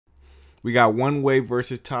We got One Way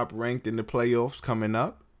versus Top Ranked in the playoffs coming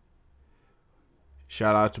up.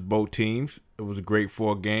 Shout out to both teams. It was a great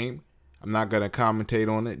 4-game. I'm not going to commentate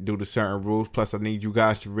on it due to certain rules. Plus, I need you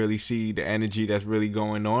guys to really see the energy that's really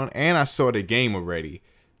going on. And I saw the game already.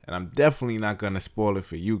 And I'm definitely not going to spoil it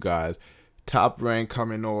for you guys. Top Ranked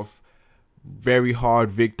coming off very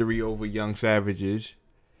hard victory over Young Savages.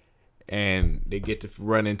 And they get to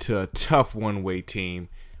run into a tough one-way team.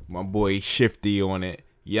 My boy Shifty on it.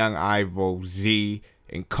 Young Ivo, Z,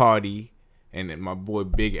 and Cardi. And then my boy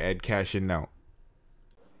Big Ed cashing out.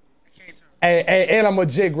 And I'm a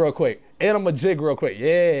jig real quick.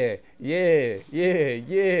 Yeah.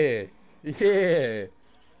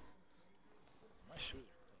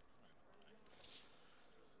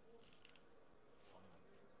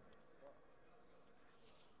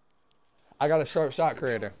 I got a sharp shot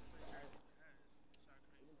creator.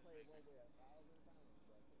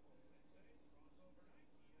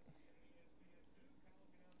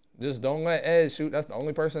 Just don't let Ed shoot. That's the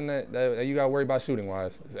only person that you got to worry about shooting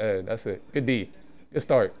wise. It's Ed. That's it. Good D. Good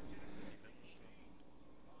start.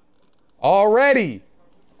 Already,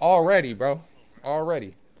 bro.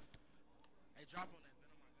 Already. Hey, drop on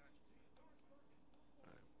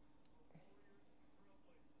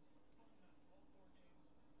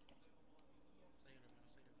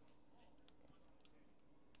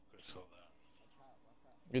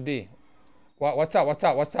that. Good D. What's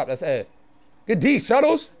up? That's Ed. Good D.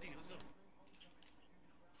 Shuttles.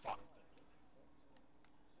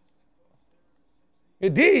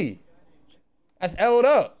 Good D. That's L'd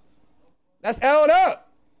up. That's L'd up.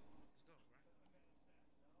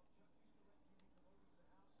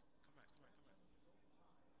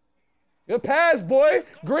 Good pass, boy.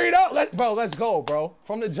 Green up. Let's go, bro.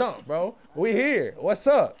 From the jump, bro. We here. What's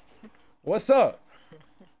up? What's up?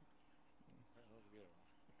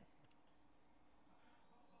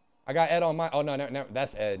 I got Ed on my. Oh, no,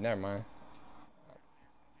 that's Ed. Never mind.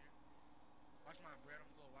 Watch my bread. I'm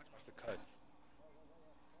going to watch the cuts.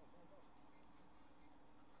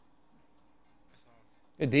 That's all.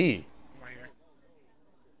 Good D. I'm right here.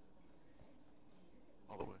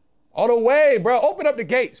 All the way. All the way, bro. Open up the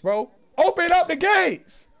gates, bro. Open up the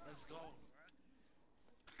gates. Let's go,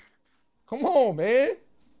 bro. Come on, man.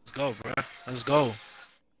 Let's go, bro. Let's go.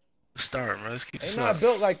 Let's start, bro. Let's keep They this not up.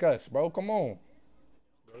 built like us, bro. Come on.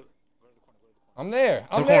 I'm there.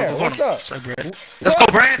 What's up? Sorry, Brad. Let's go,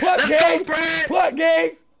 Brad. Let's go, Brad. Pluck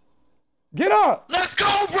gang. Get up. Let's go,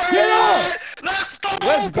 Brad. Get up. Let's go,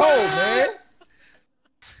 Let's go, Brad. man.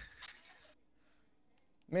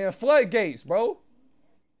 Man, floodgates, bro.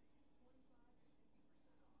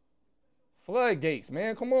 Floodgates,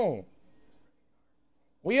 man. Come on.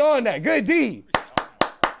 We on that. Good D.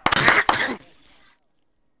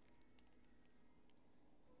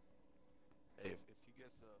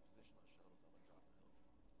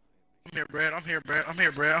 I'm here, Brad. I'm here, Brad. I'm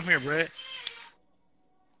here, Brad. I'm here, Brad.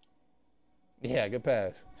 Yeah, good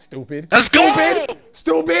pass. Stupid. Let's go.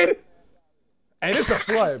 Stupid. Hey, this is a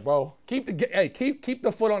flood, bro. Keep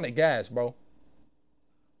the foot on the gas, bro.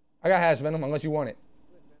 I got hash venom unless you want it.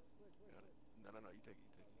 No, you take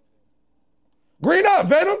it. Green up,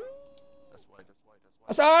 venom. That's white.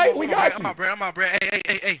 That's all right. We got you. I'm out, Brad.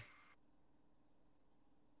 Hey.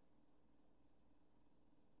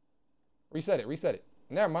 Reset it.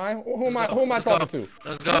 Never mind. Who am I talking to?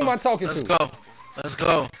 Let's go. Who am I talking to? Let's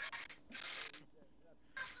go.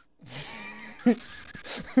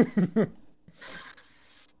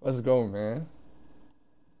 Let's go, man.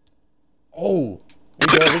 Oh, we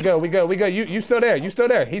good. You still there? He's still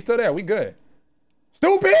there. We good.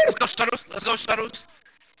 Stupid. Let's go, Shuttles.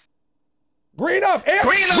 Green up, Ed.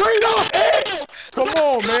 Green up, Ed. Come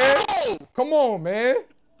on, man.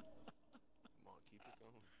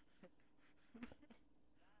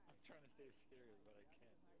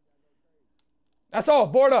 That's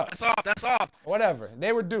off. Board up. That's off. Whatever.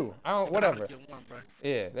 They were due. Whatever.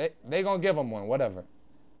 Yeah, they gonna give him one. Whatever.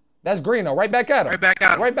 That's green though. Right back at him. Right back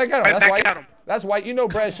at him. That's white. That's white. You know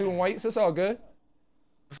Brad shooting white. So it's all good.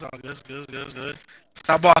 It's all good.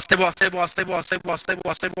 Stop ball. Stay ball.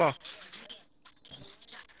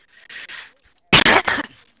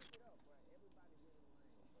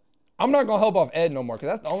 I'm not gonna help off Ed no more because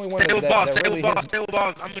that's the only one Stay with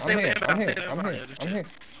ball. I'm here.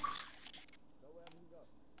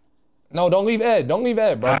 No, don't leave Ed,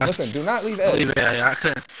 bro. Listen, do not leave Ed. I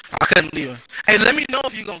couldn't leave him. Hey, let me know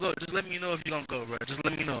if you're gonna go. Just let me know if you're gonna go, bro. Just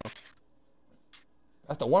let me know.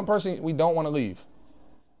 That's the one person we don't want to leave.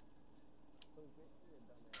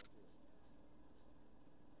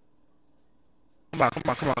 Come on.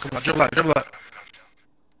 Dribble out.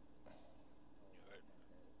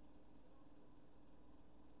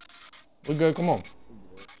 We good. Come on.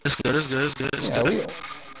 It's good. It's good. It's good. It's Yeah,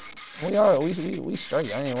 good. we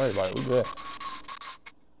straight. I ain't worried about it. We good.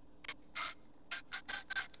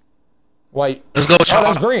 White. Let's go, Oh, Chop.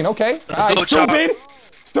 that's green. Okay. Let's All right, go, Chop. stupid.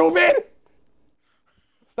 Stupid.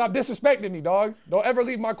 Stop disrespecting me, dog. Don't ever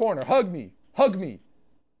leave my corner. Hug me. Hug me.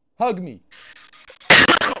 Hug me.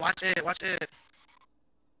 Watch it. Watch it.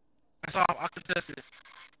 That's all. I can test it.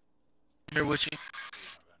 I'm here with you.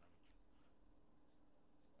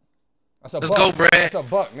 That's a Let's buck. go, Brad. That's a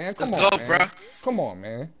buck, man. Come Let's on, go, man. bruh. Come on,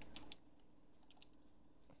 man.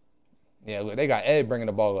 Yeah, look, they got Ed bringing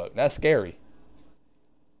the ball up. That's scary.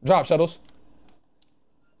 Drop, Shuttles.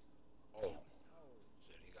 Oh.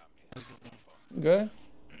 Shit, he got me. You good?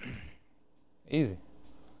 Easy.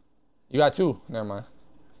 You got two. Never mind.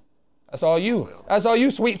 That's all you. That's all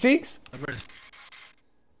you, sweet cheeks. Let's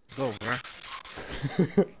go, bro.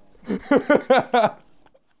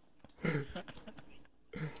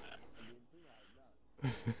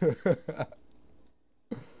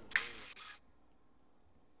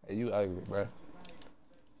 Hey, you ugly, bro.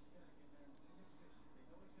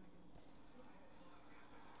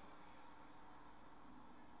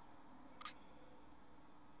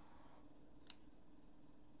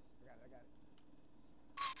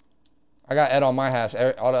 I got Ed on my hash.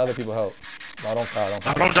 All the other people help. No, don't foul. Don't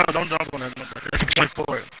foul. Don't jump on that. That's a point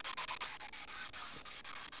forward.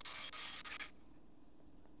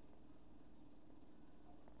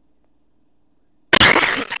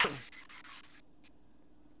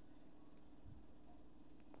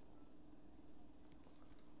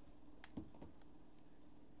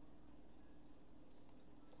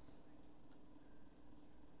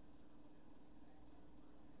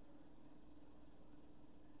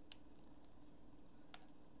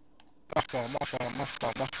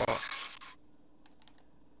 My fault.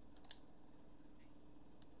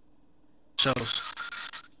 Shows.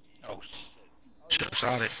 Oh shit.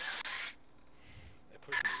 Shot it. They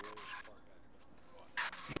pushed me really far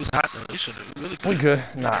back. He was hot though. He should have really We put it. good.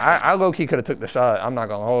 Nah, I low key could have took the shot. I'm not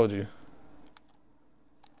gonna hold you.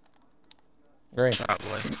 Green. Shot, boy.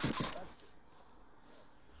 Gotta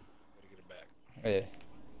get it back. Yeah.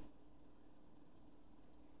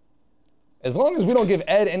 As long as we don't give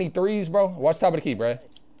Ed any threes, bro. Watch top of the key, bro.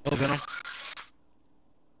 Oh, Venom.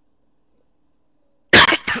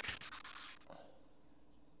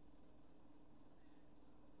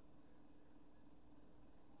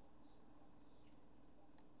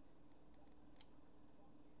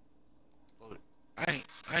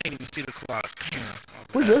 I ain't even see the clock. Damn.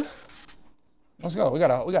 We good. Let's go. We got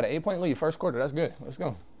an 8-point lead first quarter. That's good. Let's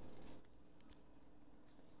go.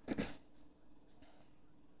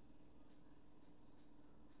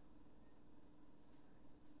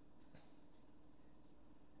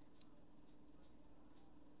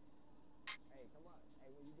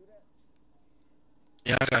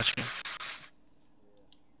 Yeah, I got you.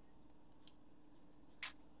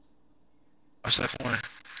 Watch that corner.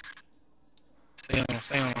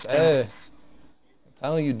 Stay on. Ed. I'm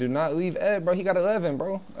telling you, do not leave Ed, bro. He got 11,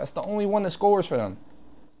 bro. That's the only one that scores for them.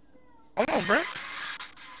 Hold on, bro.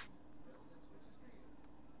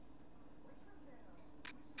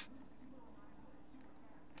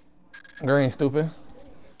 Green, stupid.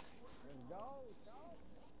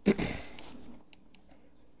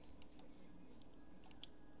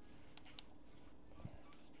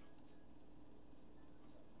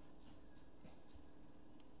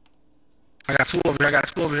 I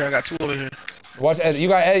got two over here. Watch Ed. You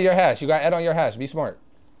got Ed your hash. You got Ed on your hash. Be smart.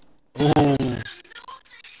 Ooh.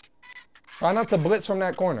 Try not to blitz from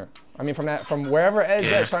that corner. I mean, from wherever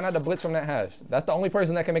Ed's at, try not to blitz from that hash. That's the only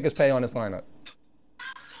person that can make us pay on this lineup.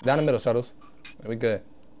 Down the middle, Shuttles. We good.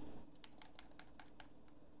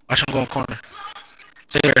 Watch him go in corner.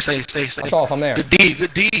 Stay there. Stay. That's off. I'm there. Good D.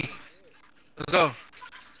 Let's go.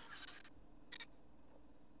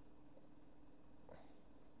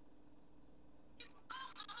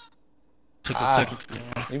 Took it.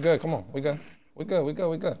 You good? Come on. We good.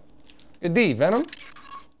 Good D, Venom.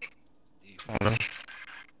 Come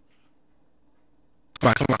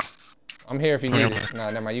on. I'm here if you need it. Nah,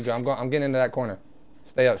 never mind. You go. I'm getting into that corner.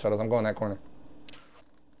 Stay up, Shuttles. I'm going that corner.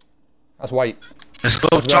 That's white. Let's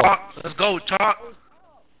go, Chalk. Let's go, Chalk.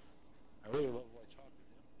 I really love white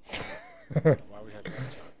chocolate. Why we had white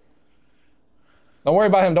chocolate? Don't worry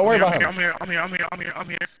about him. Don't worry about him. I'm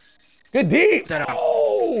here. Good D. That out.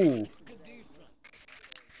 Oh. Good defense.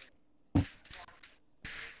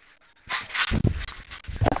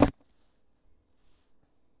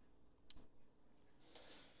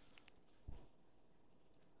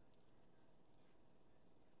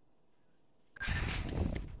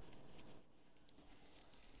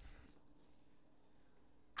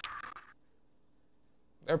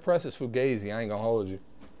 Their press is fugazi. I ain't gonna hold you.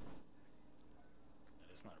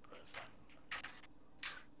 It's not a press.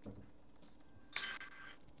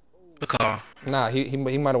 The call. Nah, he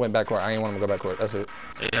might have went backcourt. I ain't want him to go backcourt. That's it.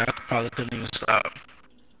 Yeah, I probably couldn't even stop.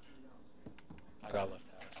 I got left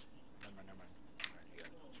hash. Never mind. Alright, you got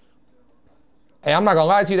it. Hey, I'm not gonna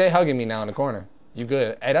lie to you. They hugging me now in the corner. You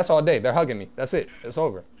good? Hey, that's all day. They're hugging me. That's it. It's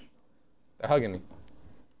over. They're hugging me.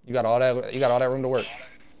 You got all that. You got all that room to work.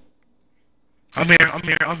 I'm here. Oh,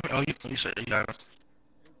 you said you got it.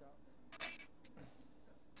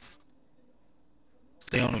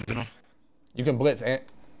 Stay on him, Venom. You can blitz, Ant.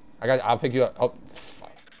 I'll pick you up. Oh, fuck.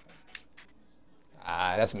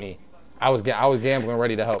 Ah, that's me. I was gambling,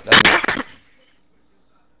 ready to help. That's me.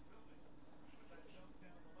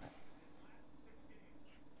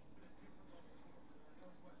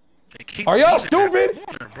 Are y'all stupid?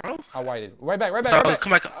 Corner, bro. I whited. Right back. So,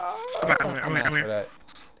 come back. I'm here. That.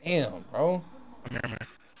 Damn, bro. I'm here.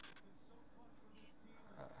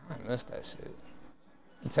 I missed that shit.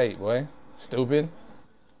 Tape, boy. Stupid.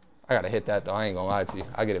 I gotta hit that though. I ain't gonna lie to you.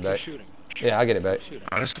 I get it You're back. shooting. Yeah, I get it back.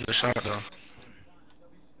 Oh, that's a good shot, though.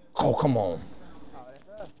 Oh, come on.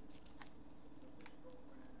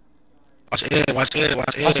 Watch it. I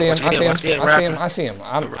see him.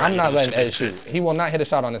 I'm not letting Ed shoot. He will not hit a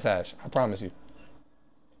shot on this hash. I promise you.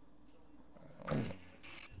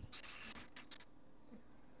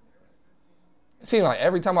 It seems like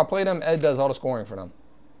every time I play them, Ed does all the scoring for them.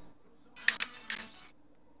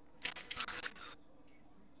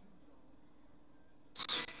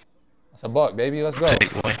 That's a buck, baby. Let's go.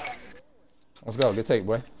 Let's go. Good take,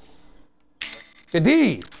 boy. Good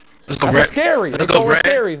D. Let's go, That's Brett. scary. Let's They go, throwing Brett.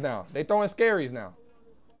 scaries now. They throwing scaries now.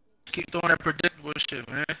 Keep throwing that predictable shit,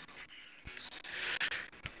 man.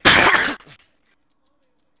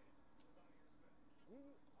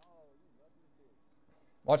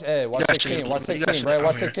 Watch Ed. Watch 16. Watch 16, bro.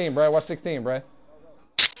 Watch 16, bro. Watch 16, bro.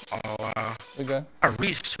 Oh, wow. We good. I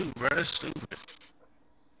reached too, bro. That's stupid.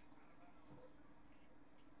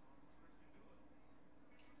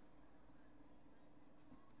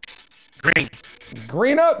 Green.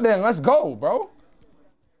 Green up then. Let's go, bro.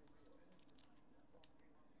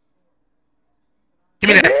 Give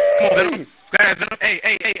me that. Come on, Venom. Grab that, Venom. Hey.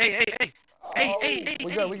 Hey.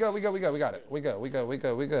 We good. We got it. We got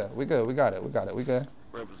it.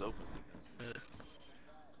 Red was open.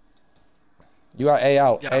 You got A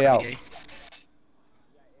out. Yeah, A out.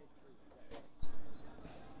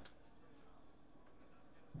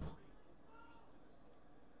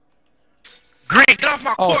 Green, get off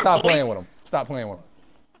my court, Stop boy. playing with him. Stop playing with him.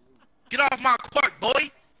 Get off my court,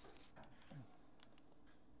 boy.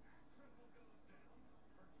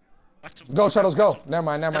 Go, Shuttles, go. Never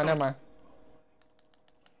mind.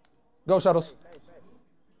 Go, Shuttles.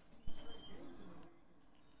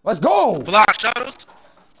 Let's go. Block shuttles.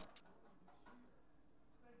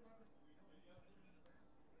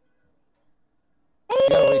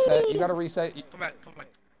 You gotta reset. Come back.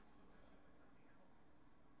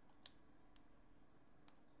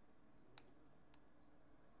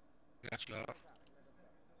 Got you out.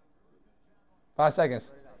 5 seconds.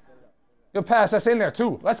 Good pass. That's in there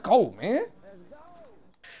too. Let's go, man.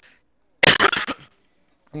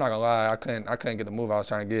 I'm not gonna lie. I couldn't get the move I was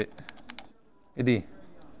trying to get. Good D.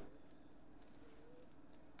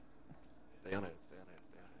 Stay on it.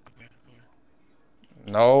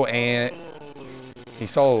 No, and he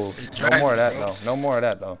sold. No more of that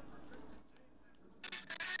though.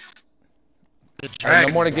 Hey,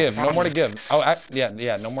 no more to give. Oh,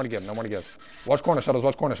 yeah. No more to give. Watch corner shuttles.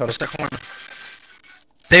 What's that corner?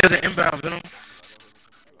 Stay with the inbound, Venom.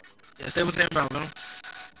 Yeah, stay with the inbound, Venom.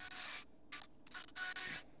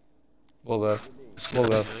 We'll live.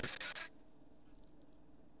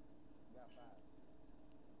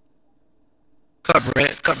 Cut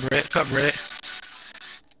red.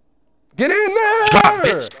 Get in there! Drop,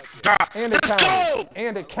 bitch. Drop. And it Let's counted. go!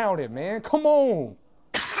 And it counted, man. Come on.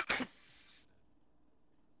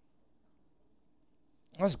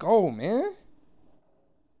 Let's go, man.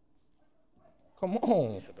 Come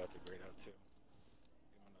on. He's about to grade out too.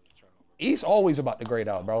 East always about to grade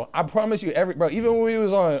out, bro. I promise you, bro. Even when we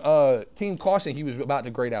was on team caution, he was about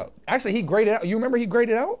to grade out. Actually, he graded out. You remember he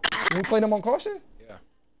graded out when we played him on caution? Yeah.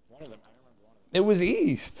 One of them. I remember one of them. It was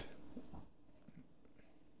East.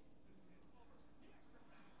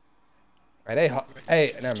 All right,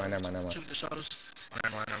 hey, never mind. Shoot the shuttles.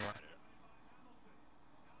 Never mind.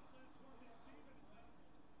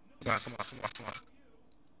 Come on.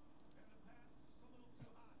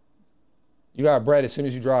 You got bread as soon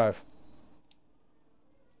as you drive.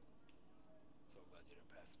 So glad you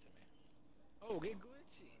didn't pass it to me. Oh, get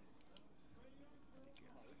glitchy.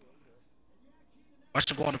 Watch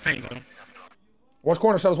him go on the paint, bro. Watch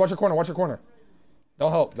corner, Shuttles. Watch your corner. Watch your corner.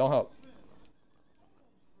 Don't help. Don't help.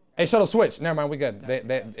 Hey, Shuttle, switch. Never mind. We good.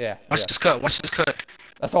 Yeah. Watch this cut. Watch this cut.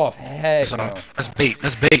 That's off. Heck That's no. off. That's bait.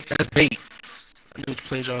 That's bait. That's bait. I knew what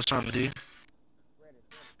plays y'all was trying to do.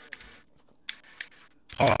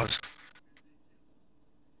 Pause.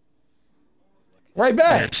 Right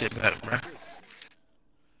back. Bad shit back, bro.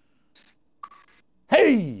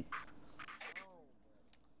 Hey.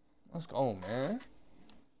 Let's go, man.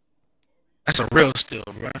 That's a real steal,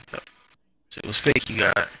 bro. Shit was fake, you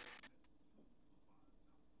got.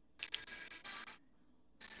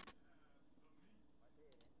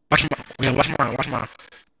 Watch mine. Yeah, watch mine. Watch mine.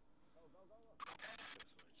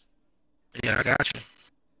 Yeah, I got you.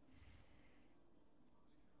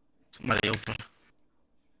 Somebody open.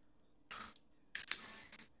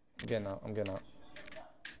 I'm getting out. I'm getting out.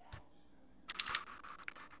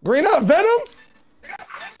 Green up, Venom.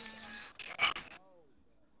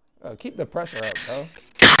 Oh, keep the pressure up, bro.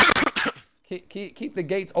 keep the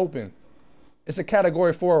gates open. It's a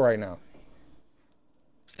category 4 right now.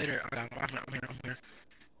 Stay there. I'm here.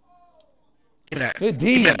 Give me that. Good D.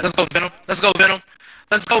 Give me that. Let's go, Venom. Let's go, Venom.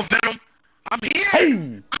 Let's go, Venom. I'm here.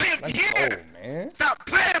 Hey. I am Let's here. go, man. Stop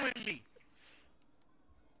playing with me.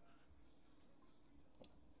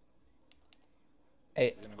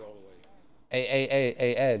 Hey, He's gonna go all the way.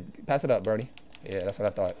 hey, Ed, pass it up, Bernie. Yeah, that's what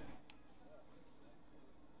I thought.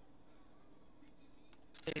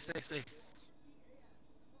 Stay.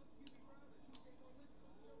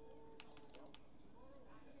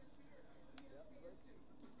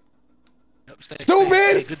 Yep, stay.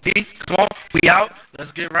 Stupid! Good D. Come on. We out.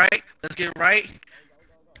 Let's get right.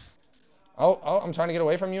 Oh, I'm trying to get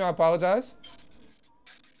away from you. I apologize.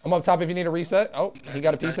 I'm up top if you need a reset. Oh, he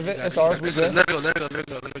got a piece of it. It's ours. We good. Let it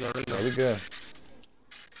go. Yeah, we good.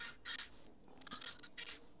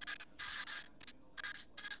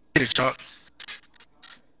 Get it, Chalk.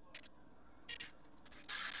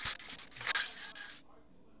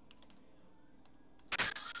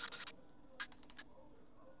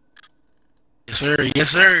 Yes,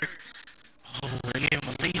 sir. Oh, they gave him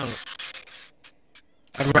a layup.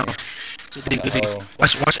 Around. Good D.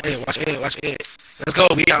 Watch it. Let's go.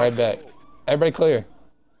 We out. Right back. Everybody clear.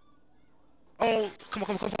 Oh, come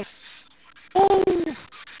on. Oh.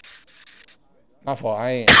 My fault.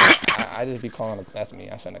 I just be calling it. That's me.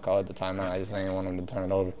 I shouldn't have called it the timeout. I just didn't want him to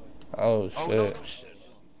turn it over. Oh, shit. Oh, no, shit.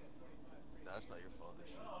 That's not your fault.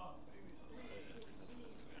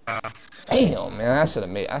 Damn, man. I should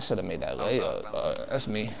have made that layup. That's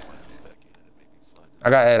me. I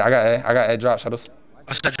got Ed drop, Shuttles.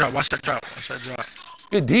 Watch that drop.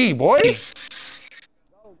 Good D, boy.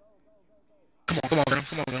 Come on, Venom.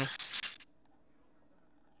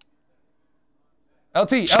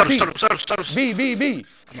 LT. Shuttles. B.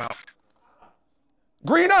 I'm out.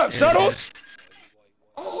 Green up, Shuttles.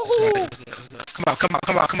 Oh. Oh. Let's go.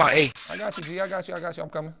 Come on, A. I got you, G. I got you. I'm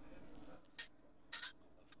coming.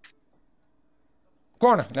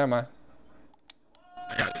 Corner. Never mind.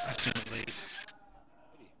 I seen it late.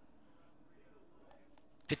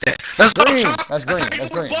 Hit that. Let's go, Green. Chalk. That's how green. you That's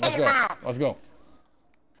move green. the ball around. Let's go.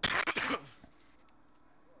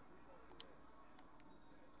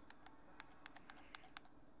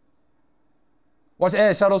 Watch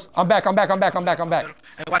Ed, Shuttles. I'm back. Hey,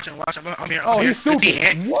 watch him. I'm here. Oh, he's stupid.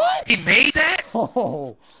 He What? He made that?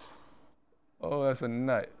 Oh, that's a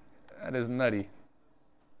nut. That is nutty.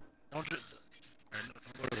 Don't go to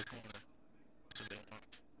the corner.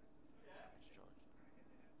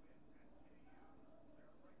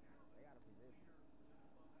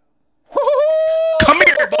 Come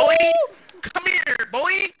here,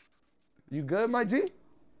 boy. You good, my G?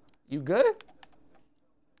 You good? Go to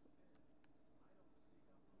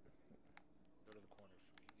the corner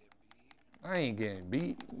for me. I ain't getting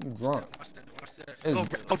beat. You drunk. Watch that.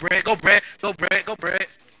 Go, Brett. Foul.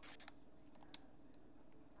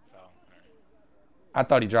 All right. I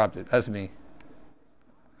thought he dropped it. That's me.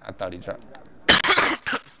 I thought he dropped it.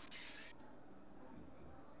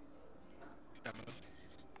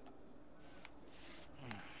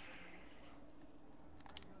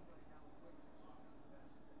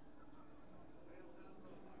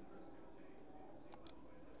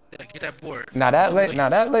 Get that board. Now that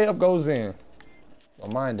layup goes in. Well,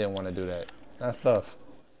 mine didn't want to do that. That's tough.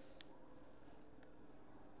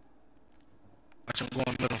 Watch him go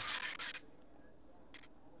in the middle.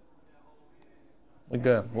 We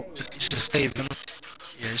good. You should have stayed, Venom.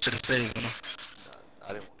 Yeah, you should have stayed, Venom.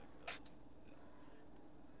 I didn't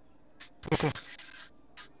want Come on.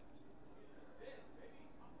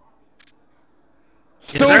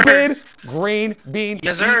 Stupid green bean.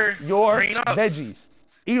 Yes, sir. Eat your Green up. veggies.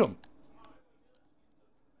 Eat them.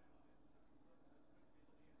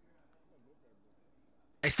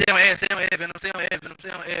 Hey, stay on air, Venom, stay on air,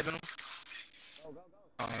 Venom.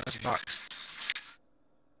 Oh, that's box.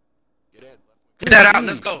 Get that out,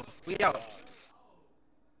 let's go. We out.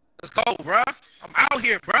 Let's go, bruh. I'm out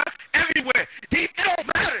here, bruh. Everywhere. Deep, it don't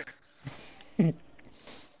matter.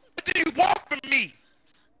 What do you want from me?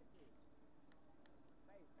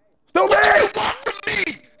 Stupid! What do you want from me?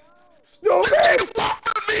 What do you want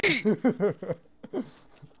from me?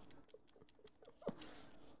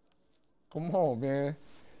 Come on, man.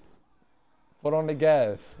 Foot on the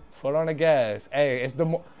gas. Foot on the gas. Hey, it's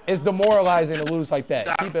demoralizing to lose like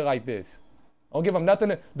that. Keep it like this. Don't give them nothing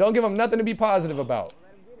to be positive about.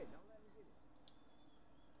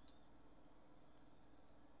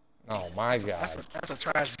 Oh my God. That's a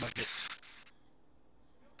trash bucket.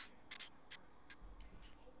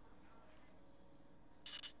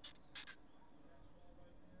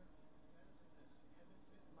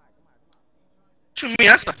 What you mean?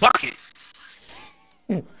 That's a bucket.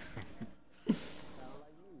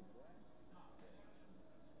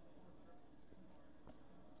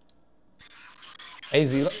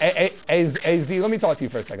 AZ, let me talk to you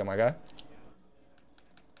for a second, my guy.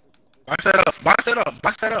 Box that up, Brad.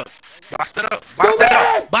 Box that up,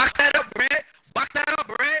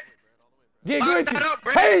 Brad. Get Box good. that up,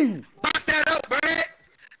 Brad. Hey! Box that up, Brad.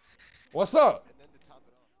 What's up?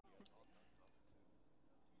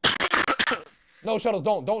 No shuttles,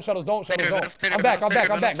 don't shuttles, don't. I'm back, go back.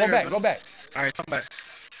 All right, come back.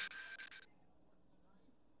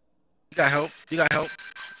 You got help.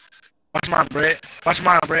 Watch mine,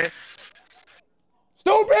 Brad.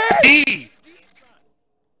 Stupid! D.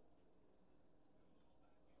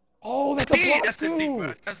 Oh, that's a block That's good D, too.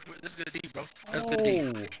 bro. That's good D, bro. That's good D.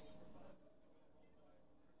 Oh.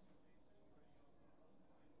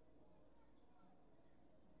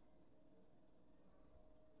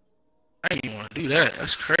 I didn't even want to do that.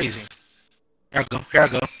 That's crazy. Here I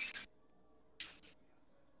go.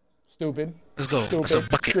 Stupid. Let's go. That's a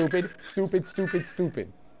bucket.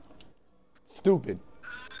 Stupid.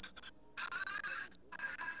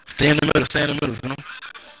 Stay in the middle, Venom.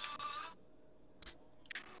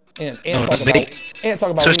 And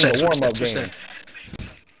talk about we need a warm-up game.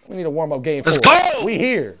 We need a warm-up game. Let's go! We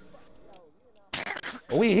here.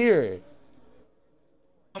 Come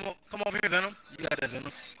over here, Venom. You got that,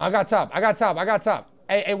 Venom. I got top.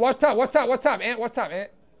 Hey, watch top,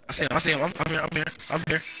 Ant. I see him. I'm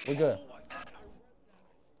here. We good.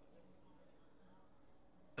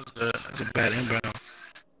 That's good. That's a bad inbound.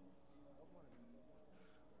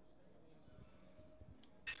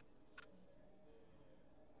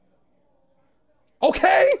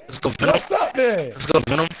 Okay. Let's go, Venom. What's up, man? Let's go,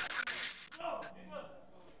 Venom.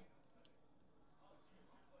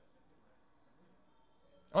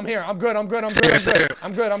 I'm here. I'm good. Stay there.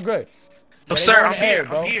 I'm good. No, sir. I'm here.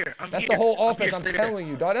 I'm here. That's the whole offense. I'm telling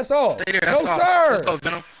you, dog. That's all. Stay there. That's all. Sir.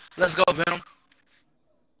 Let's go, Venom.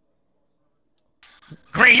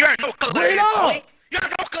 Green, you already know color Green is, up. boy. You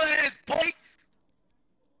already know color is, boy.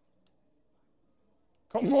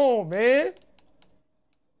 Come on, man.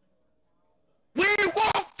 We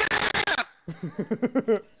won't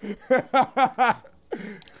fail.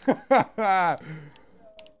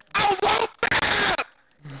 I won't fail.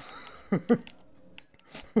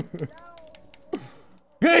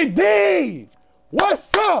 Good D.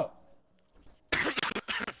 What's up?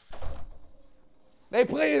 They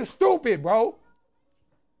playing stupid, bro.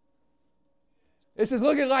 This is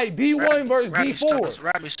looking like D1 versus D4.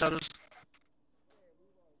 Rap me, Shuttles.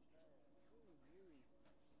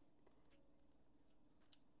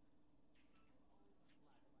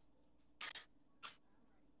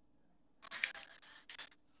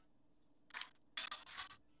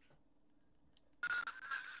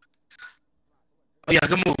 Oh, yeah,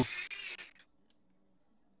 good move.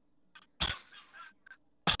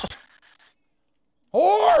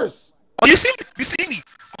 Horse. Oh, you see me?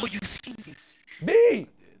 Oh, you see me. B.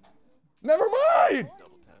 Never mind.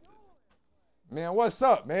 Man, what's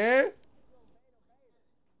up, man?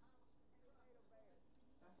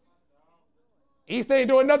 East ain't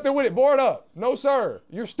doing nothing with it. Board up. No, sir.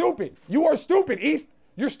 You're stupid. You are stupid, East.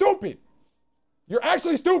 You're stupid. You're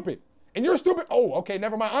actually stupid. And you're stupid. Oh, okay,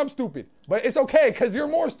 never mind. I'm stupid. But it's okay, because you're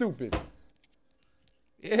more stupid.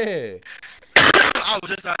 Yeah. I was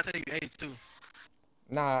just trying to tell you 8 too.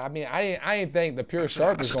 Nah, I mean, I ain't think the pure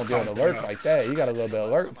sharp was going to be on alert like that. You got a little bit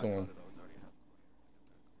alert to him.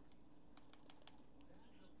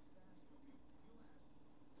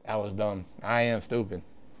 That was dumb. I am stupid.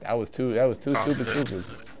 That was two stupid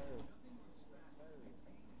stupids.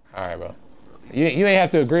 All right, bro. You ain't have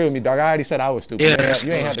to agree with me, dog. I already said I was stupid. Yeah,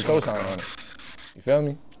 you ain't have to co-sign on it. You feel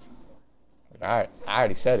me? I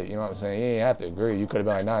already said it. You know what I'm saying? You ain't have to agree. You could have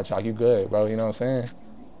been like, nah, Chalk, you good, bro. You know what I'm saying?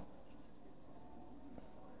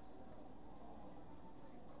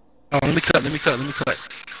 Oh, let me cut.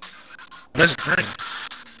 That's green.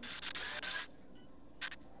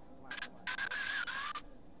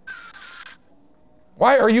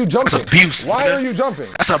 Why are you jumping? That's abuse. Why nigga. are you jumping?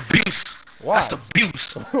 That's abuse. Why? That's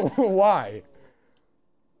abuse. Why?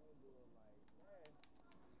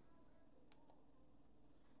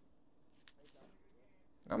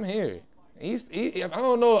 I'm here. East, I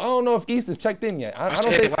don't know if East is checked in yet. I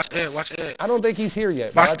don't think. Watch it. I don't think he's here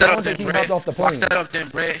yet. Box that I up don't then, think he Brad. hopped off the plane. Box that up then,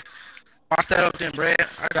 Brad. Box that up then, Brad.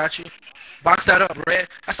 I got you. Box that up, Brad.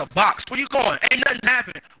 That's a box. Where you going? Ain't nothing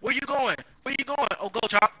happened. Where you going? Oh, go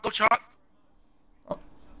Chalk. Go Chalk. Oh.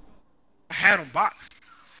 I had him boxed.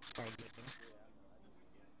 It's all good, bro.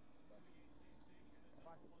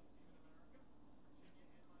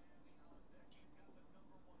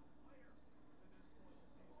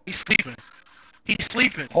 He's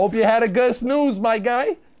sleeping. Hope you had a good snooze, my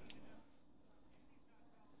guy.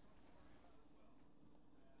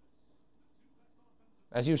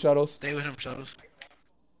 That's you, Shuttles. Stay with him, Shuttles.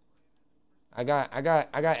 I got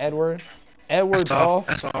Edward. Edward's off.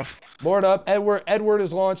 That's off. Board up. Edward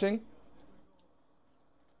is launching.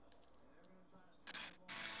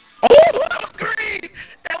 Oh, that was green.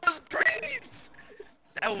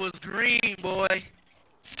 That was green, boy.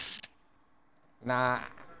 Nah.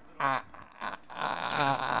 I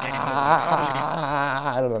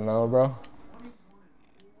don't know, bro.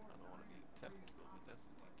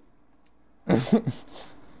 Let's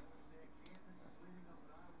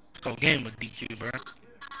go game with DQ, bro.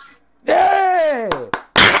 Yeah.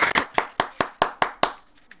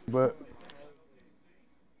 But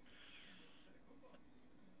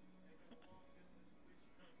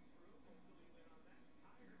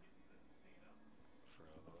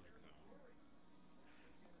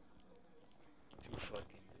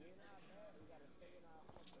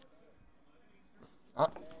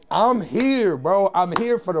I'm here, bro. I'm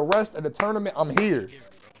here for the rest of the tournament. I'm here.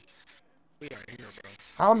 We are here, bro.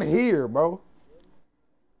 I'm here, bro.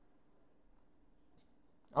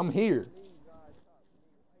 I'm here.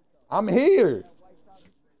 I'm here.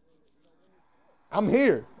 I'm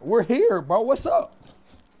here. We're here, bro. What's up?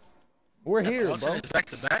 We're here, bro. It's back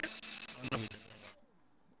to back.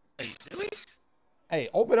 Hey, really? Hey,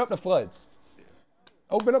 open up the floods.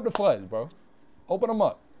 Open up the floods, bro. Open them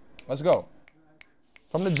up. Let's go.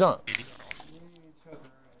 From the jump. Use it. Can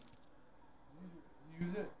you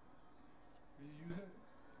use it?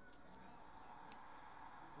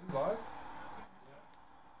 This live?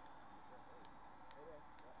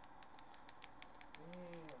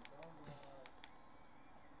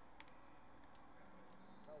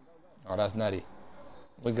 Oh, that's nutty.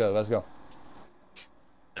 We good. Let's go.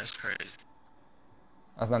 That's crazy.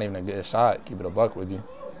 That's not even a good shot. Keep it a buck with you.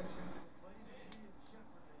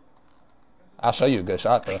 I'll show you a good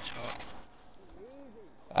shot, though.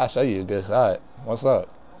 I'll show you a good shot. What's up?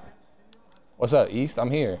 What's up, East?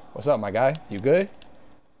 I'm here. What's up, my guy? You good?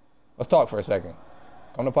 Let's talk for a second.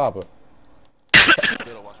 Come to Papa.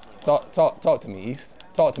 Talk to me, East.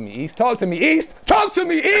 Talk to me, East. Talk to me, East. Talk to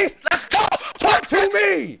me, East. Let's go. Talk to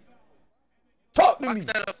me. Talk to me. Box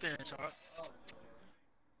that up there, Chalk.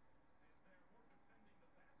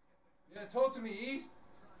 Yeah, talk to me, East.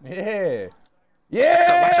 Yeah.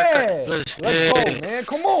 Yeah. Let's go, man.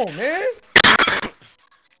 Come on, man.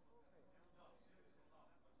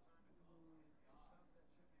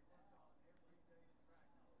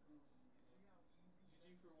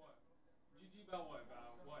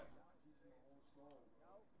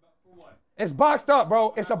 It's boxed up,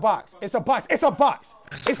 bro. It's a box. It's a box. It's a box.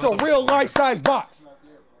 It's a real life-size box.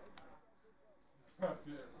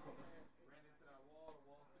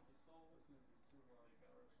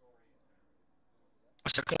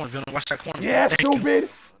 Watch that corner, Villain. Watch that corner. Yeah, Thank you. stupid.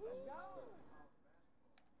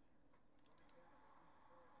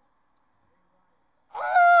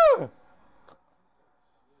 Ah!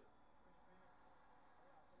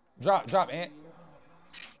 Drop, Ant.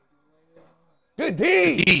 Good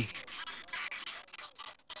D. E.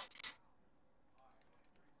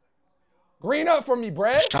 Green up for me,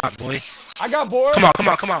 Brad. Stop, boy. I got board. Come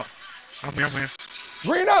on. I'm here.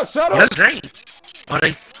 Green up, shut Oh, up. that's green. Oh,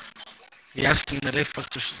 yeah, I seen that. They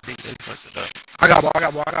fucked it up. I got ball.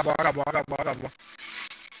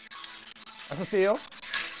 That's a steal.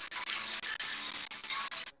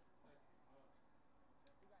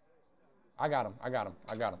 I got him.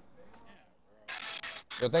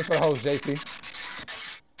 Yo, thanks for the host, JT.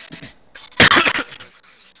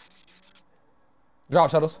 Drop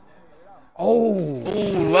shuttles. Oh.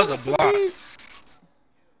 Ooh, that's a block.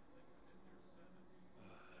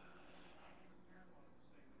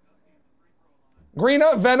 Green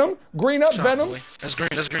up, Venom. Green up, Shot, Venom. boy. That's green.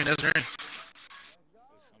 That's green. That's green.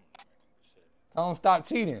 Tell him stop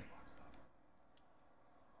cheating.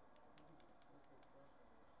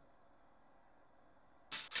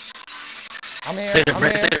 I'm here. Stay there, I'm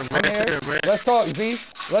Brad. here. Stay there, Brad. I'm Stay here. there, Brad. Let's talk, Z.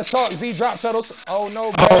 Let's talk, Z. Drop shuttles. Oh,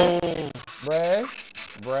 no, bread. Oh. Bread.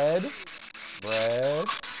 Bread. Bread.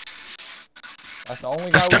 That's the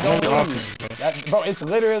only guy That's we the don't only use. offense, bro. Bro, it's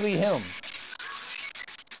literally him.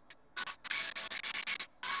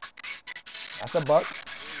 That's a buck.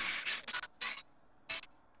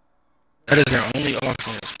 That is their only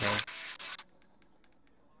offense, bro.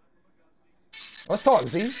 Let's talk,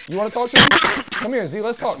 Z. You want to talk to me? Come here, Z.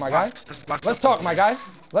 Let's talk, my guy. Let's talk, my guy.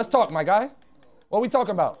 Let's talk, my guy. What we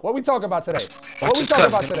talking about? What we talking about today? What we talking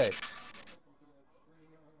about today?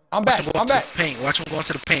 I'm back. I'm back. Paint. Watch him go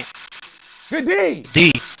into the paint. Good D.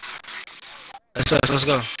 D. That's us. Let's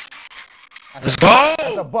go. Let's go.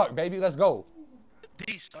 That's a buck, baby. Let's go.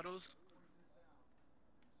 D. Shuttles.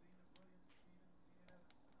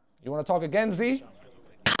 You want to talk again, Z?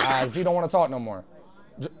 Z don't want to talk no more.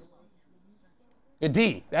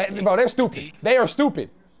 D. Bro, they're stupid. They are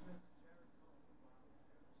stupid.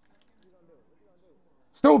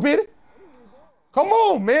 Stupid. Come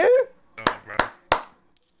on, man. Oh, bro.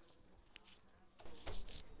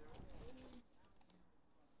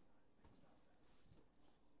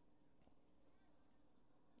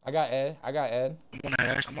 I got Ed. I'm on the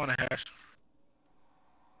hash. I'm on the hash.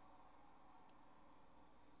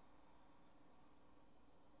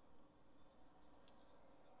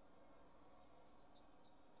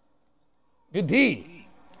 Good D.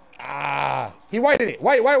 He whited it.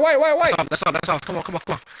 White. That's off. Come on.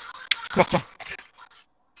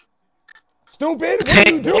 Stupid. What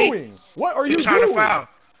are you doing? What are you doing? Trying to foul.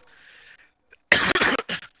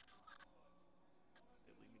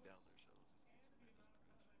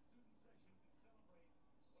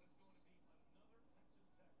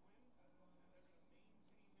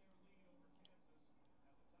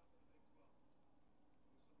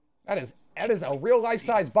 That is a real life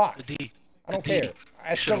size box. D. I don't care.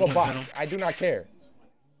 That's still a box. I do not care.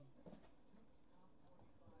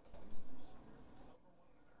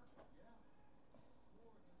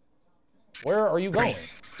 Where are you going?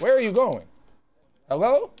 Where are you going?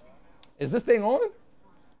 Hello? Is this thing on?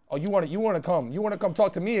 Oh, you want to come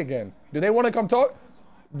talk to me again? Do they want to come talk?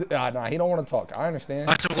 Nah, he don't want to talk. I understand.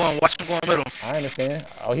 Watch him going middle. I understand.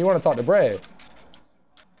 Oh, he want to talk to Brad.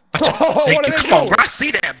 Oh, what are they come on, doing? bro. I see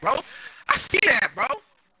that, bro. I see that,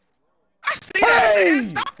 man.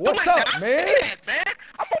 Stop what's doing up, that. man? I see that, man.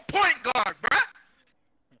 I'm a point guard, bro.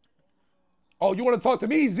 Oh, you want to talk to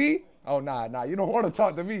me, Z? Oh, nah. You don't want to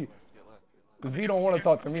talk to me. Z don't want to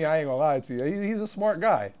talk to me. I ain't gonna lie to you. He's a smart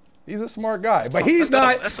guy. But he's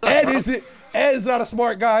not. Ed isn't. Ed's not a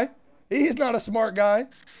smart guy. He's not a smart guy.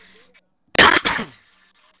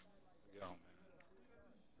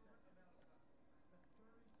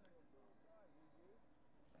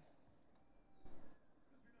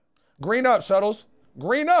 Green up, Shuttles.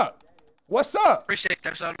 Green up. What's up? Appreciate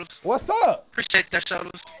that, Shuttles. What's up? Appreciate that,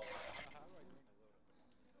 Shuttles.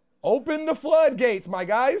 Open the floodgates, my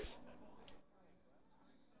guys.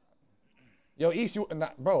 Yo, East,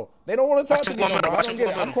 bro, they don't want to talk to me no more. I don't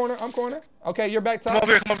get it. I'm corner. Okay, you're back top. Come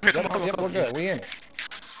over here. Come on. We're good. We in it.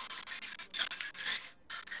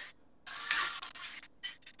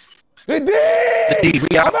 Good D!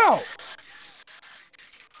 We out. I'm out.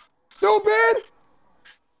 Stupid!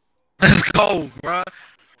 Let's go, bro.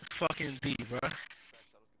 Fucking D, bro.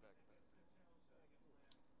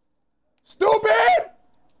 Stupid!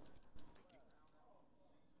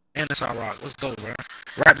 And that's our rock. Let's go, bro.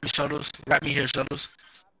 Wrap me, Shuttles. Wrap me here, Shuttles.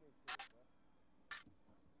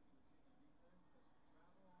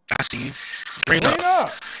 I see you. Green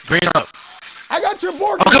up. I got your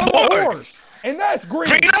board. I'm a board. Horse. And that's green.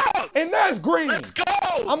 Green up. And that's green. Let's go.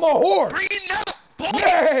 I'm a horse. Green up, boy.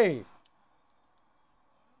 Yay.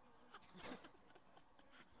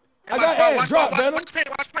 I got Ed. Drop, Venom. Watch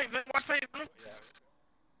paint.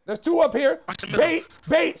 There's two up here.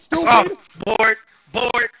 Bait, stupid. Board.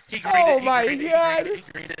 He greened it. Oh my God. He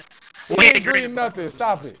greened it. We ain't green nothing.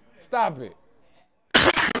 Stop it.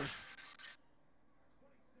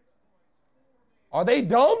 Are they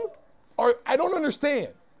dumb? Or I don't understand.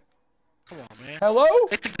 Come on, man. Hello?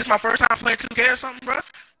 They think this is my first time playing 2K or something, bro?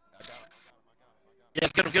 Yeah,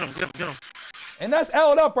 get him. And that's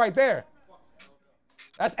L'd up right there.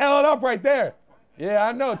 Yeah,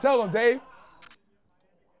 I know. Tell him, Dave.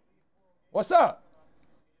 What's up?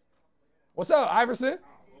 Iverson?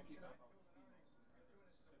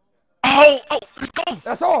 Oh, let's go.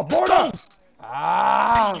 That's all. Board up.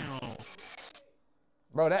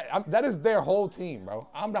 Bro, that is their whole team, bro.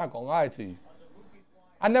 I'm not gonna lie to you.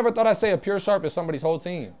 I never thought I'd say a pure sharp is somebody's whole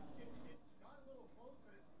team.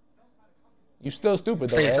 You still stupid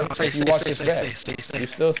though, Ed. If you watch this back, you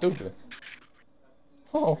still stupid.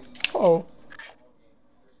 Oh.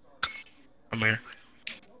 I'm here.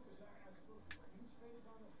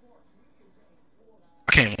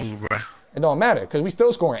 I can't move, bro. It don't matter, because we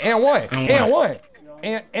still scoring. And one.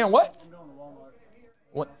 And what?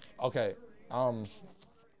 What? Okay.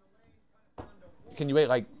 Can you wait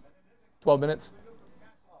like 12 minutes?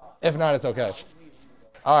 If not, it's okay.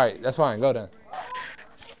 All right, that's fine. Go then.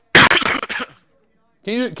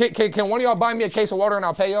 Can one of y'all buy me a case of water and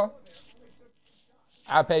I'll pay y'all?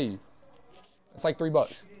 I'll pay you. It's like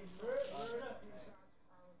 $3.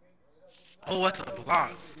 Oh, that's a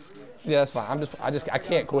block. Yeah, that's fine. I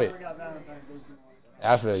can't quit.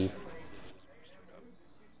 I feel you.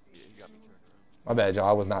 My bad, y'all.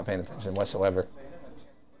 I was not paying attention whatsoever.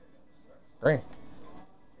 Green.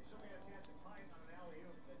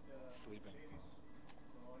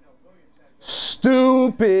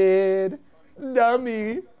 Stupid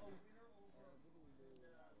dummy.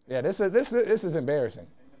 Yeah, this is embarrassing.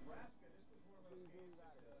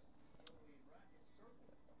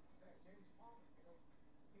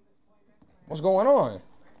 What's going on?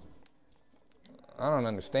 I don't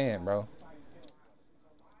understand, bro.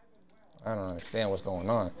 I don't understand what's going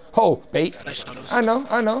on. Oh, bait. I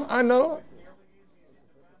know.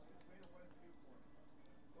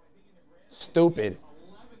 Stupid.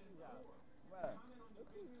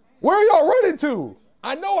 Where are y'all running to?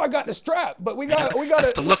 I know I got the strap, but we got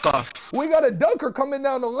That's the look off. We got a dunker coming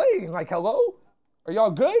down the lane. Like, hello? Are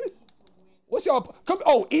y'all good? What's y'all come?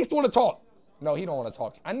 Oh, East want to talk. No, he don't want to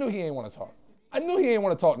talk. I knew he ain't want to talk. I knew he ain't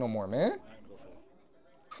want to talk no more, man.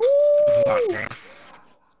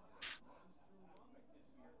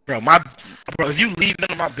 Bro, if you leave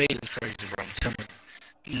none of my bait is crazy, bro. I'm telling you.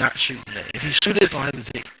 You're not shooting that. If you shoot it, don't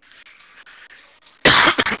hesitate.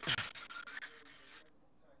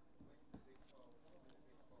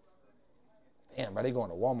 Damn, bro, they going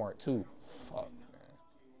to Walmart too. Fuck, man.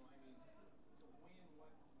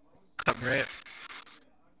 Cut, Brad.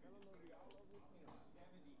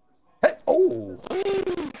 Hey, oh.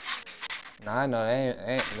 Nah, I know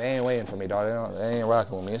they ain't waiting for me, dog. They ain't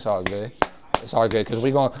rocking with me. It's all good. It's all good because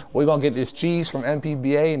we gonna get this cheese from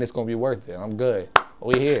MPBA and it's gonna be worth it. I'm good.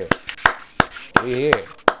 We here. We here.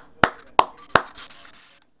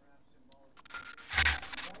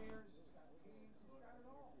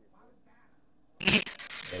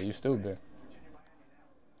 Yeah, you stupid.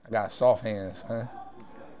 I got soft hands, huh?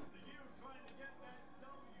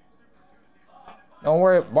 Don't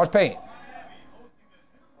worry. Watch paint.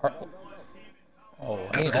 Oh,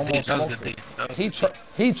 he almost smoked it.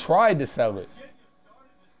 He tried to sell it.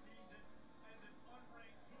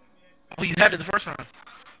 Oh, you had it the first time.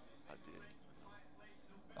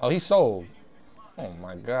 Oh, he sold. Oh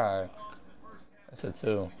my God. That's a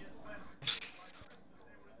 2.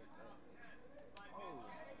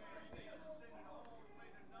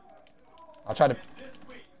 I'll try to.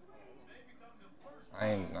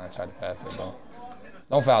 I tried to pass it, bro.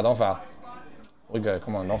 Don't foul. We good.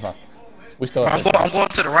 Come on, don't foul. We still. I'm going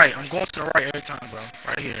to the right. I'm going to the right every time, bro.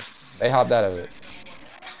 Right here. They hopped out of it.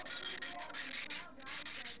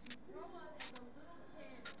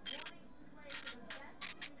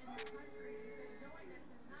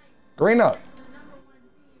 Green up.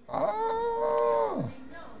 Oh.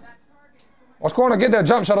 Watch corner. Get there.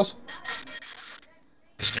 Jump shuttles.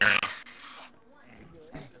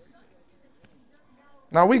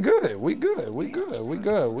 No, we good. We good.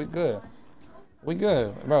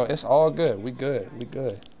 Bro, it's all good. We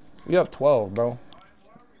good. We up 12, bro.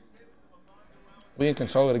 We in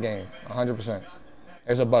control of the game, 100%.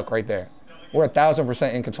 There's a buck right there. We're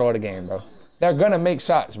 1,000% in control of the game, bro. They're gonna make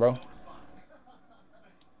shots, bro.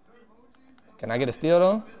 Can I get a steal,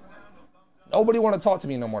 though? Nobody want to talk to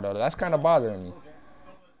me no more, though. That's kind of bothering me.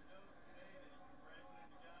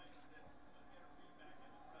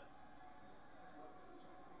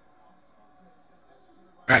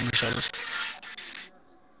 Right, Michelle.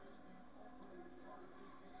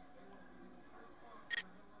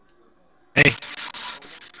 Hey.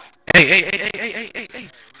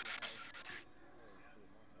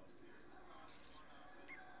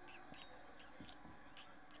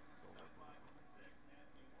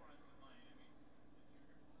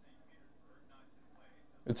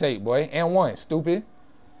 The tape, boy. And 1, stupid.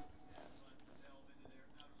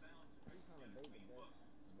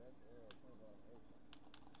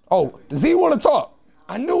 Oh, does he want to talk?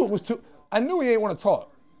 I knew it was too. I knew he ain't want to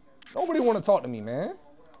talk. Nobody want to talk to me, man.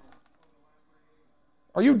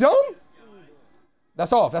 Are you dumb?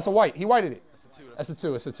 That's off. That's a white. He whited it. That's a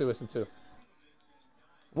 2. It's a 2. It's a 2.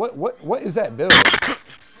 What is that, Bill? That's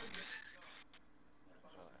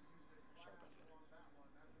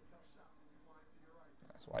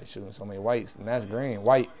why he's shooting so many whites, and that's green.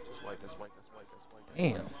 White. That's white. That's white. That's white. That's white.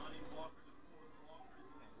 Damn.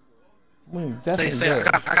 Stay.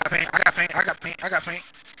 I got paint. I got paint.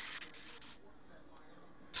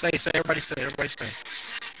 Stay. Everybody stay.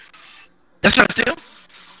 That's not steal.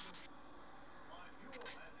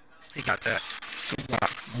 He got that. Good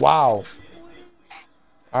block. Wow.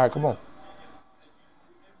 All right, come on.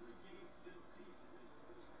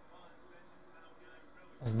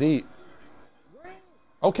 That's deep.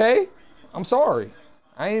 Okay. I'm sorry.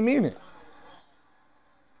 I ain't mean it.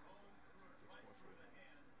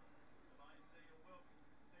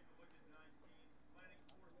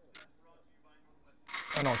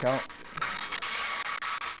 That don't count.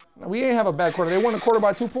 No, we ain't have a bad quarter. They won the quarter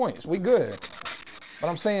by 2 points. We good. But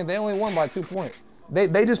I'm saying they only won by 2 points.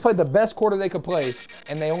 They just played the best quarter they could play,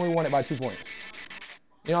 and they only won it by 2 points.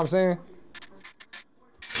 You know what I'm saying?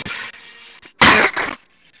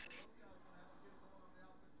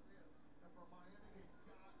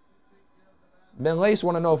 Ben Lace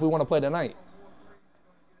want to know if we want to play tonight.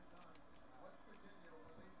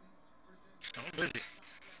 Don't lose it.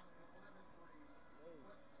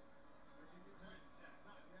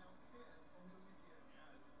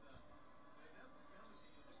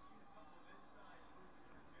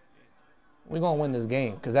 We're going to win this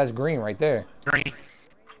game because that's green right there. Green.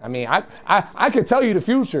 I mean, I could tell you the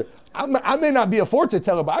future. I may not be a fortune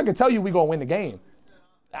teller, but I can tell you we're going to win the game.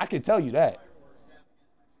 I can tell you that.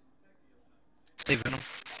 Stay Venom. I'm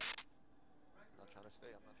not trying to stay.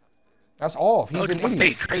 I'm not trying to stay. That's off. He's an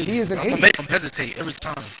idiot. Crazy. He is an I'm gonna idiot. make him hesitate every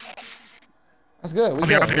time. That's good. We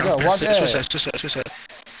I'm good. here. Watch Switch that. that.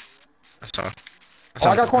 That's all. Oh,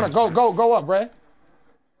 I got corner. Go up, Brad.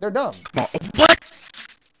 They're dumb. Come on. What?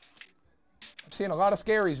 I'm seeing a lot of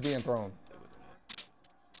scaries being thrown.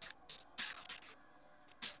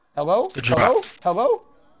 Hello? Good job. Hello? Hello?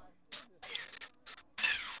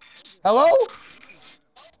 Hello?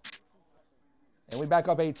 And we back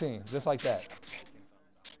up 18, just like that.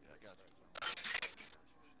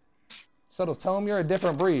 Suttles, tell him you're a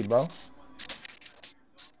different breed, bro.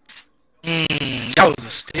 That was a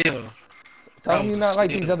steal. Tell him you're not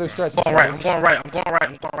like these other stretches. I'm going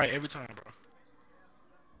right every time, bro.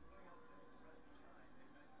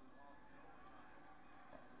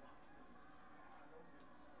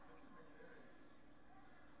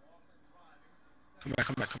 Come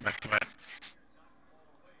back.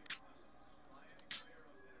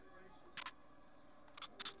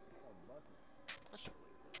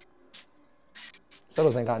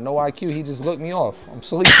 Suttles ain't got no IQ. He just looked me off. I'm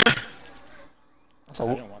sleeping.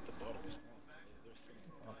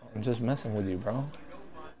 I'm just messing with you, bro.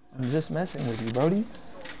 I'm just messing with you, Brody.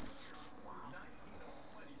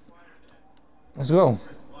 Let's go.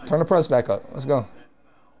 Turn the press back up. Let's go.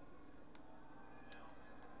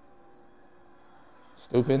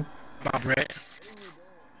 Stupid. My bread.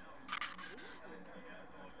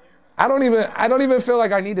 I don't even feel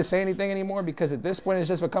like I need to say anything anymore because at this point it's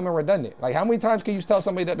just becoming redundant. Like, how many times can you tell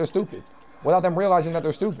somebody that they're stupid without them realizing that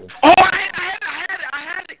they're stupid? Oh, I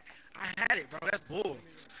had it, bro. That's bull.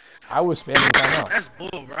 I was spamming timeout. That's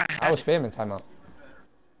bull, bro. I was spamming timeout.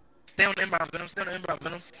 Stay on the inbound, Venom. Stay there,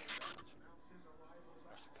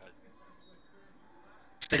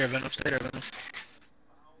 Venom.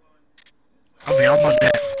 I mean, I'm on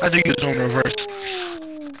that. I knew he was doing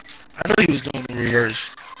the reverse.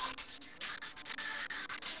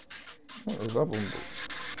 What is up with me?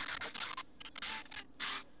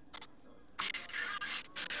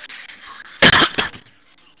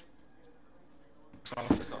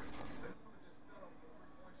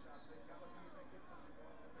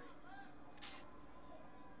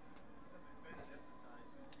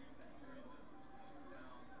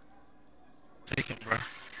 Take him, bro.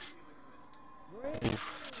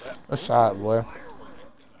 A shot, boy.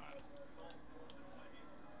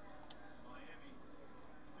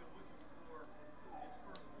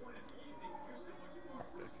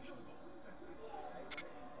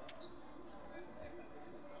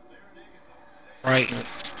 Right.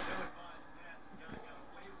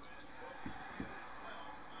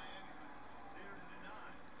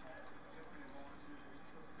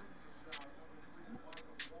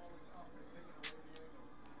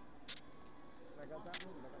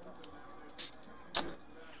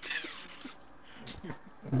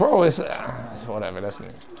 Bro, it's whatever. That's me.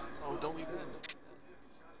 Oh, don't we win?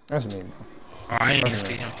 That's me, bro. Oh, I ain't even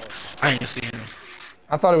see him.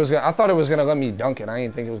 I thought it was gonna let me dunk it. I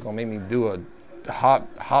didn't think it was gonna make me do a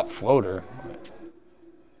hop floater.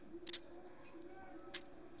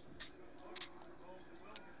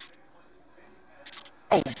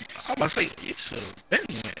 Oh, I was about to say, you should have been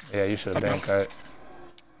went. Yeah, you should have been cut.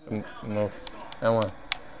 No. That one.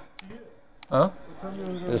 Huh?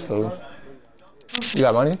 This food. You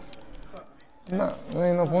got money? No, there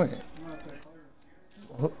ain't no point.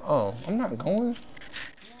 Oh, I'm not going.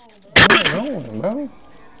 I'm not going, bro.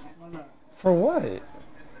 For what?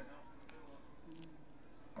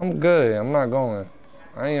 I'm good. I'm not going.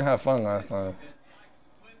 I didn't even have fun last time.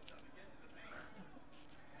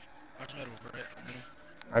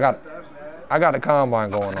 I got a combine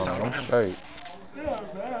going on. I'm straight.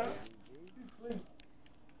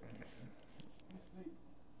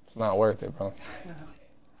 It's not worth it, bro.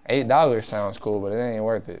 $8 sounds cool, but it ain't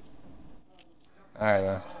worth it. All right,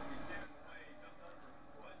 man.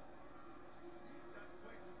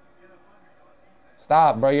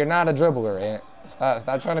 Stop, bro. You're not a dribbler, Ant.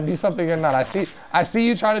 Stop trying to be something you're not. I see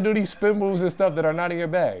you trying to do these spin moves and stuff that are not in your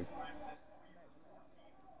bag.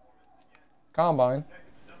 Combine.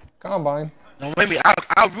 No, maybe I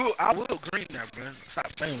will green that, bro.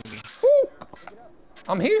 Stop playing with me. Woo.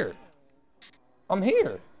 I'm here.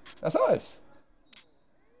 That's us.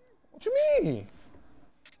 What you mean?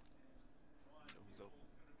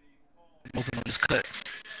 Open on this cut.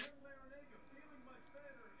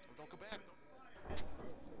 Don't go back.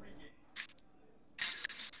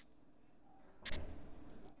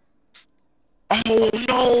 Oh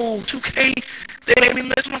no, 2K, they made me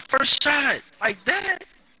miss my first shot like that.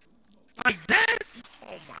 Oh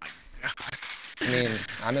my god. I mean,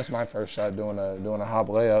 I missed my first shot doing a hop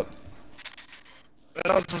layup.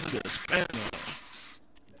 That was supposed to be a spin.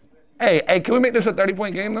 Hey, can we make this a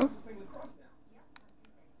 30-point game though?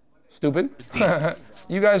 Stupid.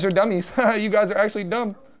 You guys are dummies. You guys are actually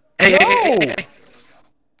dumb. Hey.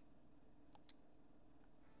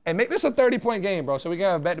 Hey, make this a 30-point game, bro, so we can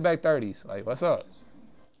have back-to-back 30s. Like, what's up?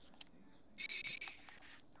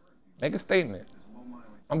 Make a statement.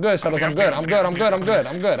 I'm good, Shuttles. I'm good.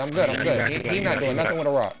 He not doing nothing with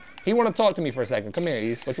a rock. He want to talk to me for a second. Come here,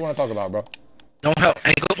 East. What you want to talk about, bro? Don't help.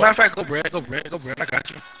 Hey, matter of fact, go Brad. I got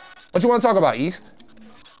you. What you want to talk about, East?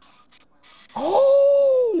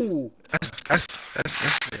 Oh! That's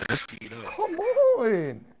speed up. Come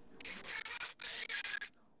on!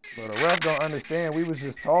 But the ref don't understand. We was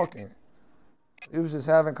just talking. We was just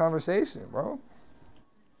having conversation, bro.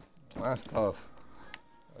 That's tough.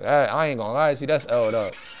 I ain't gonna lie to you. That's L'd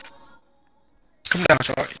up. Come down,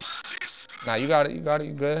 Charlie. Nah, you got it. You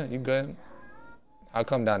good. I'll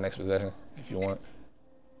come down next possession if you want.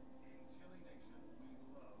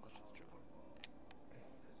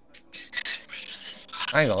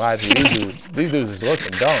 I ain't gonna lie to you. These dudes is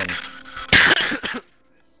looking dumb.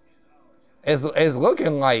 It's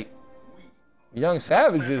looking like young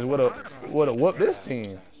savages would have whooped this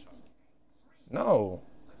team. No.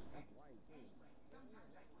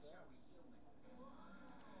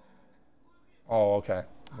 Oh, okay.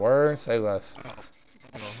 Word, say less. I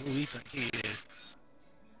don't know who he think he is.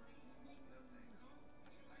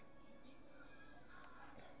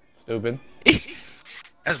 Stupid.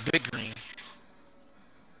 That's big green.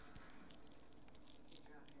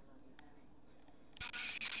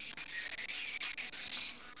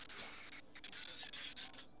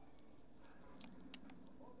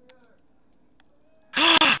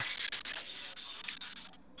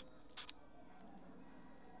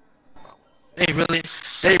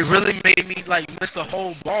 They really made me like miss the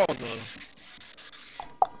whole ball though.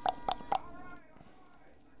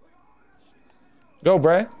 Go,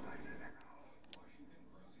 Brad.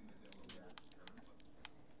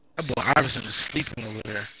 That boy Iverson is sleeping over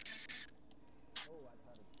there.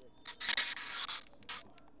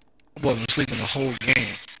 That boy been sleeping the whole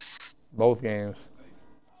game. Both games.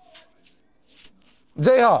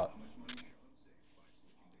 J-Hawk.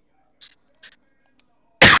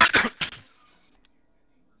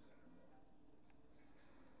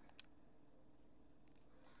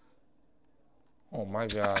 Oh my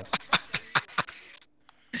God.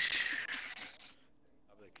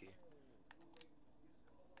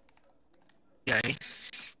 Yeah.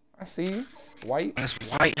 I see you. White. That's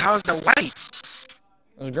white. How is that white?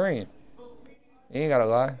 It's green. You ain't gotta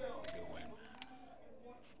lie.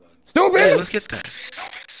 Stupid! Hey, let's get that.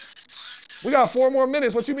 We got 4 more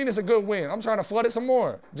minutes. What you mean it's a good win? I'm trying to flood it some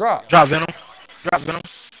more. Drop. Drop Venom.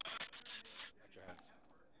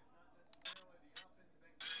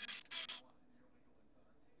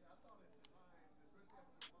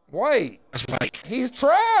 White. That's white. He's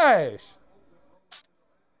trash.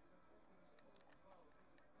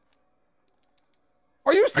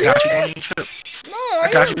 Are you serious? I got you. Don't even trip. No,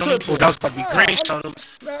 I got you. Oh, that was about to be green shuttles.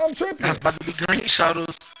 Nah, I'm tripping. That's about to be green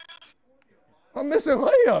shuttles. I'm missing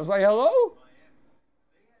layups. Like, hello?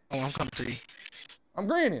 Oh, I'm coming to you. I'm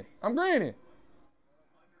greening. I'm greening.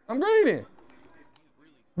 I'm greening.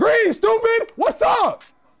 Green, stupid! What's up?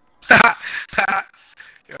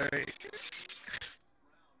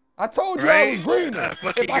 I told you I was greening.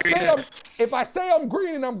 If I say I'm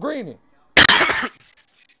greening, I'm greening.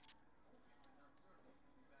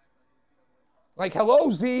 Like, hello,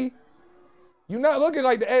 Z. You're not looking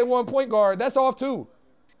like the A1 point guard. That's off too.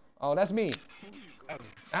 Oh, that's me.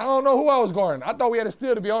 I don't know who I was guarding. I thought we had a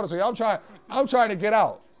steal, to be honest with you. I'm trying to get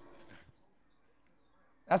out.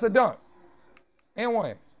 That's a dunk. And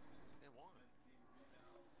one.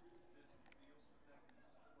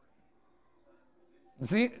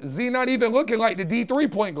 Z not even looking like the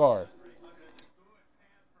D3 point guard.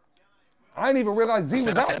 I didn't even realize Z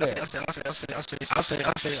was out there. I'll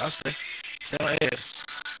stay. Stay on ass.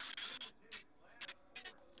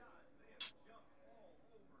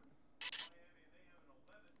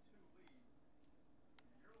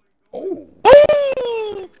 Oh.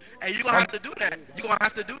 Hey, you gonna have to do that. You gonna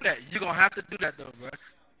have to do that. You gonna have to do that though, bro.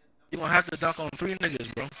 You gonna have to dunk on 3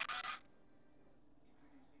 niggas, bro.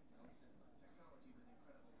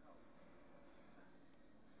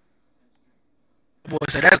 Boy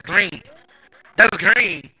said that's green. That's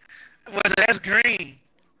green. Boy said that's green.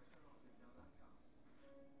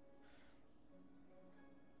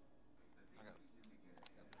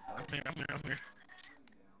 I'm here.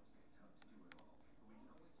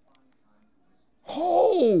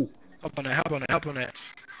 Oh! Help on that.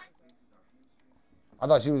 I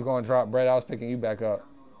thought she was going to drop, Brett. I was picking you back up.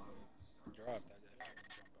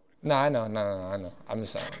 Nah, I know. I'm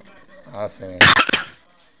just saying. I was saying.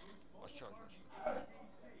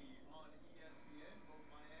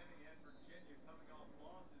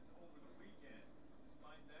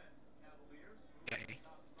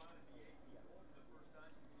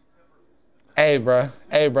 Hey, bro.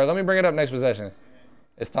 Let me bring it up next possession.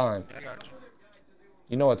 It's time. I got you.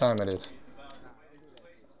 You know what time it is.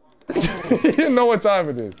 You know what time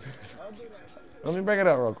it is. Let me bring it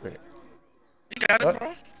up real quick. You got it,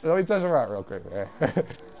 bro. Let me touch the rock real quick, man.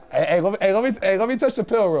 Let me touch the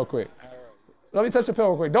pill real quick. Let me touch the pill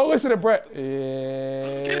real quick. Don't listen to Brett. Get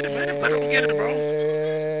it, man. Let him get it, bro.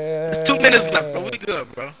 There's 2 minutes left, bro. We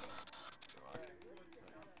good, bro.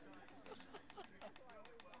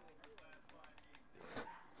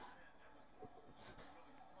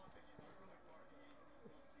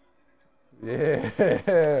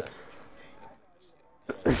 Yeah.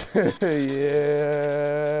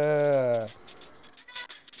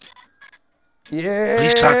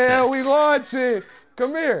 Yeah, we launching.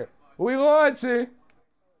 Come here. We launching.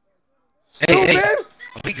 Hey,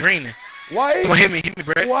 we greening. White. Come on, hit me,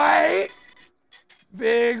 Brett. White.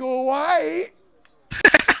 Big white.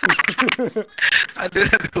 I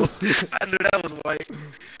knew that was white.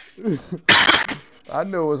 I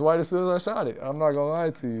knew it was white as soon as I shot it. I'm not gonna lie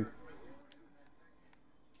to you.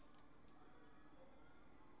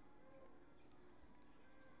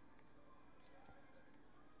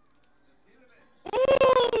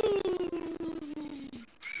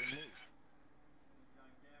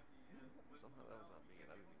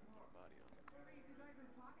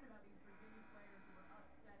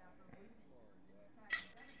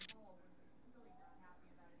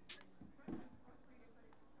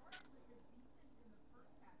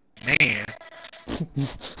 Man.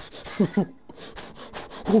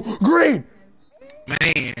 Green.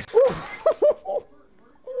 Man.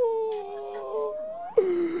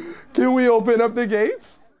 Can we open up the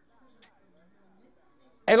gates?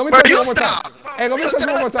 Hey, let me touch it one more time. Hey, let me touch it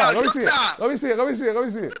one more time. Let me see it. Let me see it. Let me see it. Let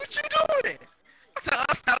me see it. Look what you doing.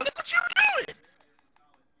 Look what you doing.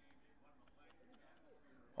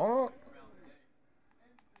 Oh.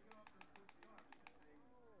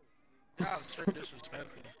 That was straight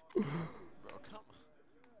disrespectful. Bro, come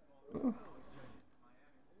on.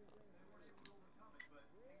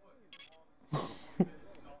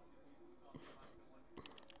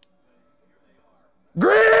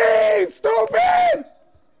 Green, stupid!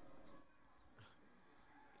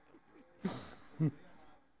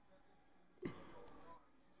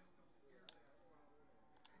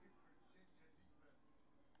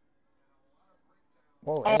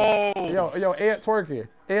 Whoa, Oh. yo, Ant twerking.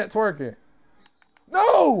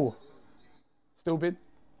 No! Stupid.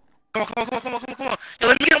 Come on. Yo,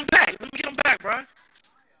 let me get him back, bro.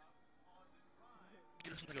 Get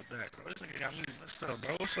this nigga back, bro. This nigga got me messed up,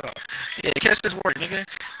 bro. What's up? Yeah, catch this work, nigga.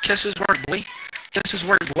 Catch this work, boy.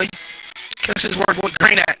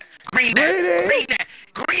 Green that.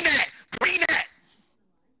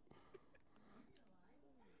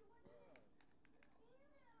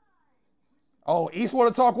 Oh, East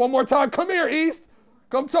want to talk one more time? Come here, East.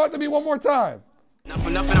 Come talk to me one more time.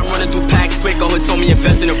 Nothing, I'm running through packs. quick, all who told me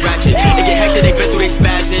invest in a ratchet. They get hectic, they been through they spat.